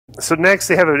So next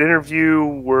they have an interview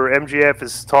where MJF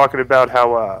is talking about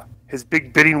how his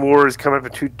big bidding war is coming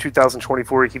up in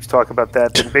 2024. He keeps talking about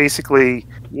that. Then basically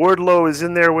Wardlow is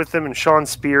in there with him and Shawn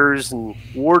Spears, and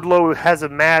Wardlow has a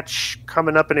match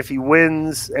coming up, and if he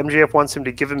wins, MJF wants him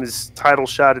to give him his title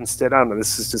shot instead. I don't know.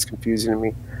 This is just confusing to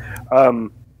me.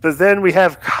 But then we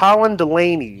have Colin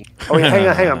Delaney. Oh, yeah,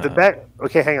 hang on.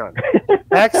 Hang on.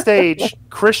 Backstage,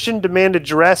 Christian demanded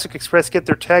Jurassic Express get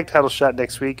their tag title shot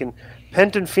next week, and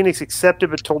Penta and Phoenix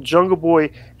accepted but told Jungle Boy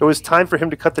it was time for him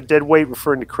to cut the dead weight,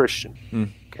 referring to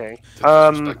Christian. Okay.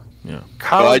 Yeah.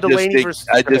 Colin Delaney versus...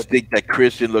 I just think that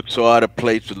Christian looks so out of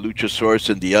place with Luchasaurus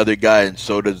and the other guy, and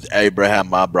so does Abraham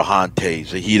Abrahantes.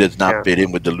 He does not fit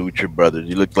in with the Lucha Brothers.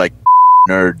 He looks like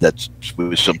nerd that's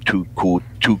with some two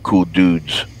cool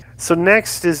dudes. So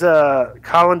next is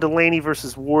Colin Delaney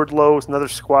versus Wardlow. It's another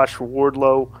squash for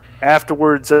Wardlow.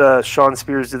 Afterwards, Shawn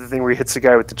Spears did the thing where he hits the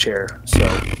guy with the chair.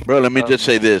 So, bro, let me just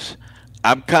say this.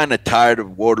 I'm kind of tired of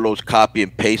Wardlow's copy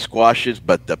and paste squashes,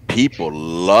 but the people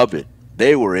love it.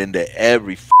 They were into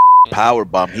every power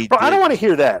bomb he did. I don't want to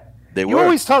hear that. You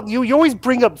always talk. You always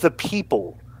bring up the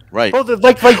people. Right. Bro,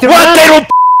 like what? They don't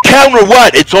counter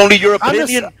what? It's only your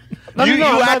opinion. You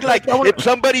act like if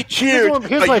somebody cheers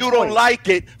but you don't like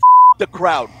it, the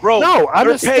crowd, bro. No, I'm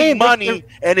they're just paying saying money,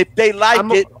 and if they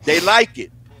like it, they like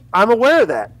it. I'm aware of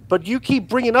that, but you keep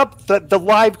bringing up the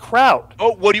live crowd.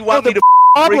 Oh, what do you want me to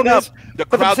bring up? The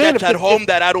crowd that's at home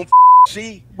that I don't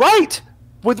see. Right.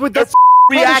 They're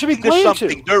reacting to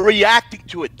something. They're reacting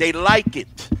to it. They like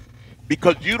it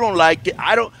because you don't like it.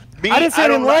 I didn't say I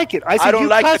didn't like it. I said you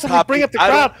constantly bring up the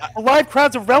crowd. The live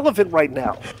crowd's irrelevant right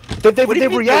now. They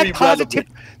react positive.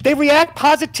 They react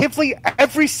positively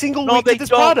every single week to this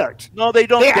product. No, they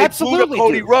don't. They absolutely boo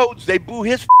Cody do. Rhodes. They boo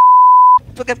his.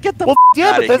 Get the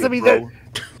yeah, but doesn't mean that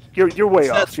you're way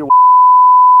off.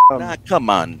 Nah, come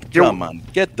on. Bro.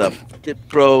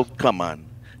 Come on.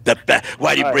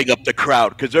 Why do you bring up the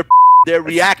crowd? Because they're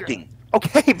reacting.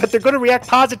 Okay, but they're going to react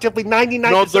positively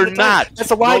 99%. No, they're not.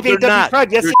 That's a live AEW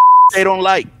crowd. Yes, they don't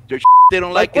like. They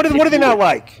don't like it. What do they not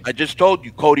like? I just told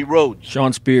you, Cody Rhodes,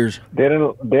 Shawn Spears. They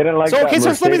didn't like. So okay, so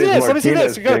let me see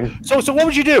this. So what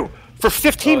would you do for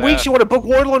 15 weeks? You want to book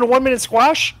Wardlow in a 1-minute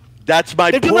squash? That's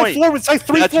my point. It's like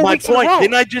 3-4 weeks in a row.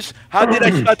 Didn't I just? How did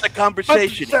I start the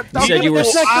conversation? You said you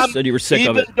were sick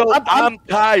of it. Even though I'm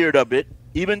tired of it,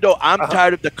 even though I'm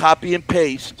tired of the copy and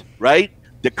paste, right?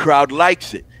 The crowd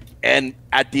likes it, and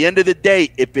at the end of the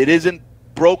day, if it isn't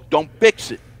broke, don't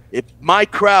fix it. If my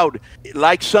crowd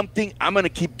likes something, I'm going to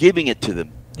keep giving it to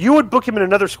them. You would book him in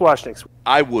another squash next week.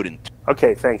 I wouldn't.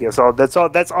 Okay, thank you. That's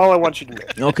all I want you to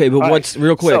do. Okay, but what's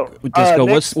real quick, Disco?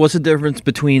 What's the difference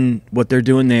between what they're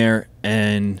doing there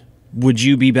and would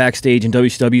you be backstage in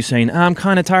WCW saying, I'm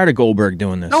kind of tired of Goldberg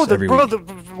doing this? No, every week?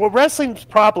 What wrestling's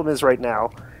problem is right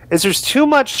now is there's too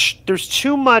much.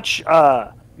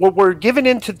 What we're giving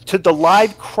into the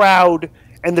live crowd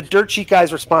and the dirt sheet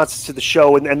guys' responses to the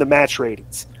show and the match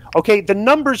ratings. Okay, the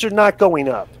numbers are not going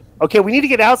up. Okay, we need to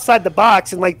get outside the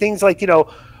box and like things like,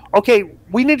 okay,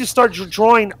 we need to start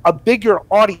drawing a bigger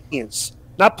audience,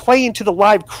 not playing to the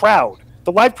live crowd.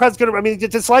 The live crowd's going to,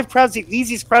 this live crowd's the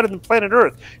easiest crowd on the planet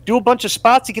Earth. Do a bunch of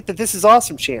spots to get the This Is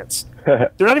Awesome chance.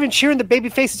 They're not even cheering the baby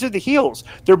faces or the heels.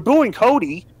 They're booing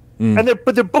Cody. And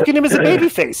they're booking him as a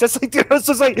babyface. That's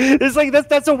like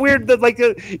that's a weird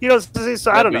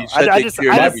So I don't know.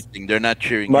 Everything. They're not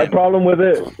cheering. My problem with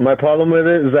it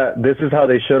is that this is how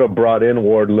they should have brought in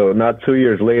Wardlow, not 2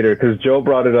 years later, because Joe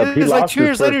brought it up. He lost 2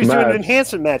 years later. He's doing an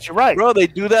enhancement match. You're right, bro. They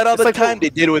do that all the time.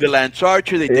 They did it with Lance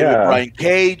Archer. They did it with Brian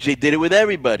Cage. They did it with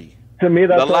everybody. To me,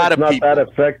 that's not that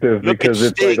effective because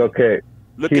it's like, okay,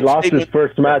 he lost his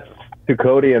first match to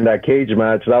Cody in that cage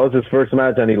match. That was his first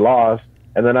match, and he lost.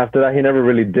 And then after that, he never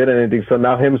really did anything. So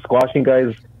now him squashing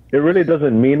guys, it really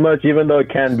doesn't mean much, even though it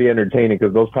can be entertaining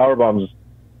because those power bombs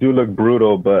do look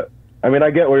brutal. But, I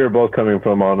get where you're both coming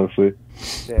from, honestly.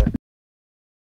 Yeah.